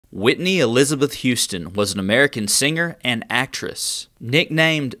Whitney Elizabeth Houston was an American singer and actress.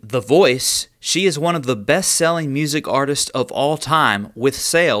 Nicknamed The Voice, she is one of the best-selling music artists of all time with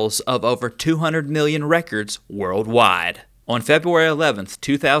sales of over 200 million records worldwide. On February 11,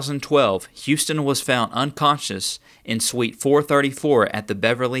 2012, Houston was found unconscious in Suite 434 at the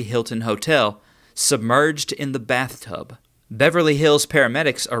Beverly Hilton Hotel, submerged in the bathtub. Beverly Hills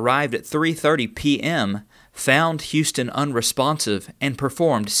paramedics arrived at 3:30 p.m., found Houston unresponsive, and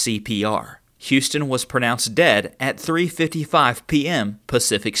performed CPR. Houston was pronounced dead at 3:55 p.m.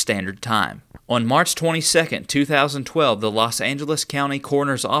 Pacific Standard Time. On March 22, 2012, the Los Angeles County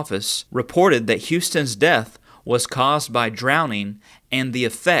Coroner's Office reported that Houston's death was caused by drowning and the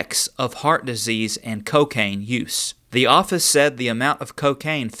effects of heart disease and cocaine use. The office said the amount of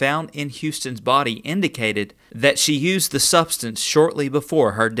cocaine found in Houston's body indicated that she used the substance shortly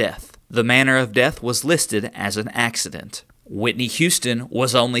before her death. The manner of death was listed as an accident. Whitney Houston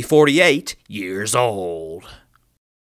was only 48 years old.